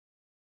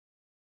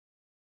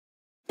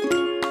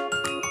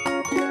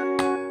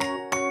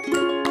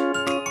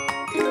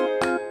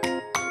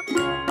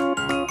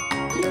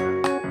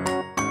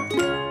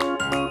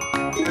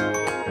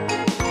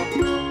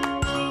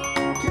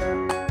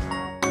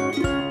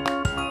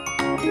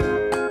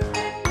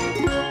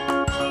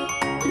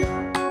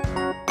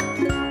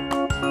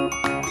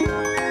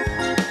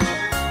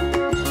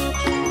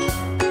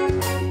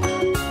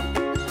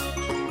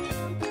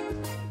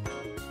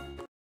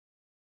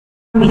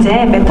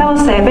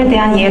메타버스 앱에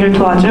대한 이해를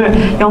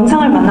도와줄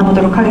영상을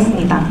만나보도록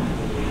하겠습니다.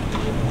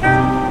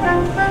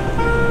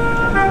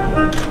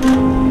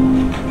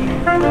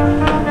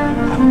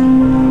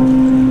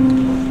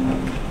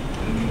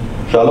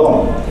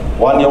 Shalom,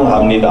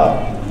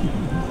 환영합니다.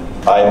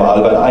 I'm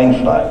Albert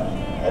Einstein,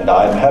 and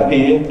I'm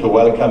happy to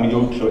welcome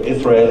you to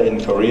Israel in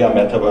Korea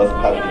Metaverse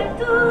Pavilion.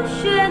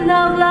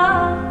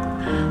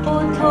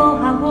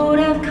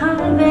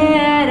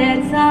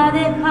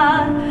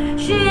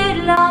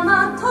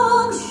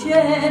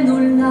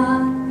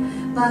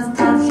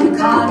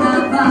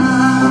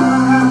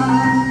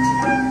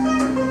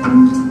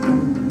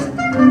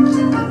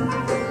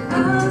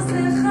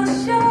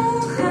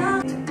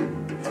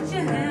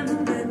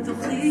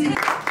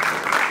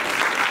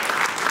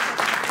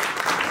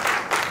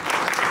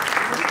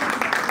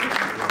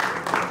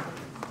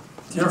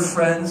 Dear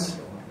friends,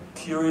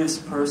 curious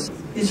person,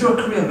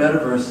 Israel-Korea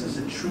Metaverse is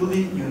a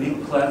truly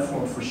unique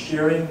platform for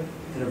sharing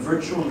in a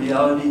virtual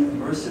reality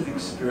immersive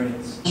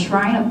experience.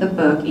 Shrine of the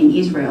book in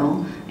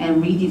Israel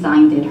and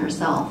redesigned it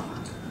herself.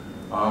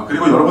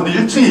 그리고 여러분들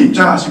 1층에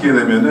입장하시게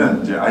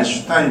되면은 이제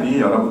아인슈타인이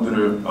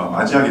여러분들을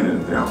맞이하게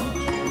되는데요.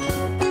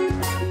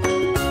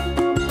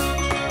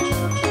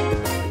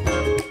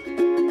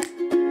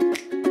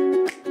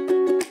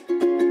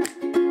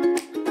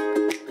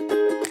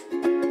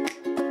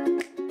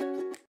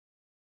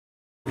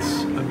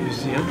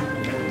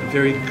 A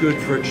very good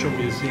virtual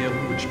museum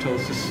which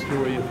tells the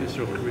story of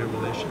Israel-Korea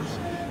relations.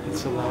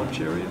 It's a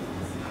lounge area,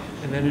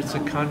 and then it's a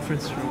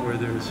conference room where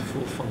there is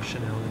full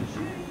functionality.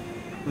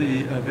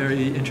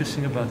 Very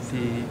interesting about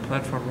the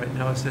platform right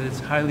now is that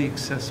it's highly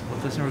accessible.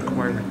 It doesn't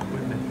require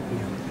equipment,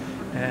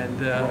 and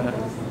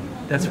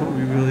that's what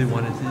we really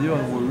wanted to do,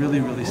 and we're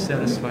really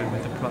satisfied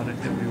with the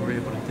product that we were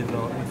able to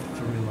develop with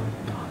for real life.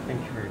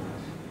 Thank you very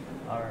much.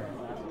 All right.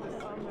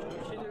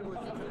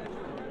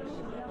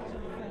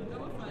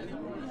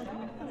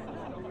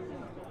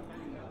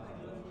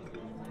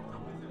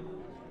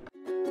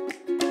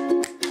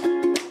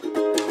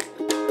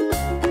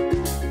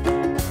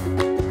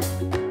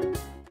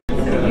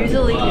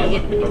 Usually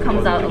it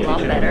comes out a lot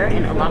better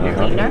and a lot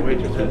cleaner.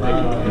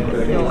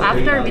 So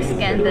after we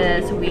scan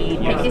this, we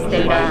take this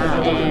data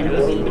and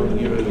we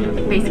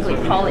basically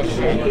polish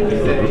it.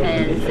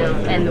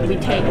 And we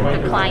take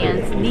the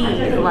client's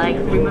needs, like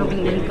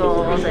removing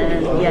wrinkles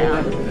and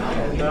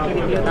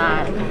we do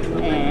that.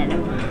 And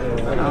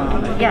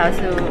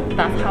so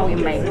that's how we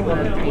make the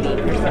 3D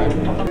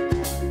person.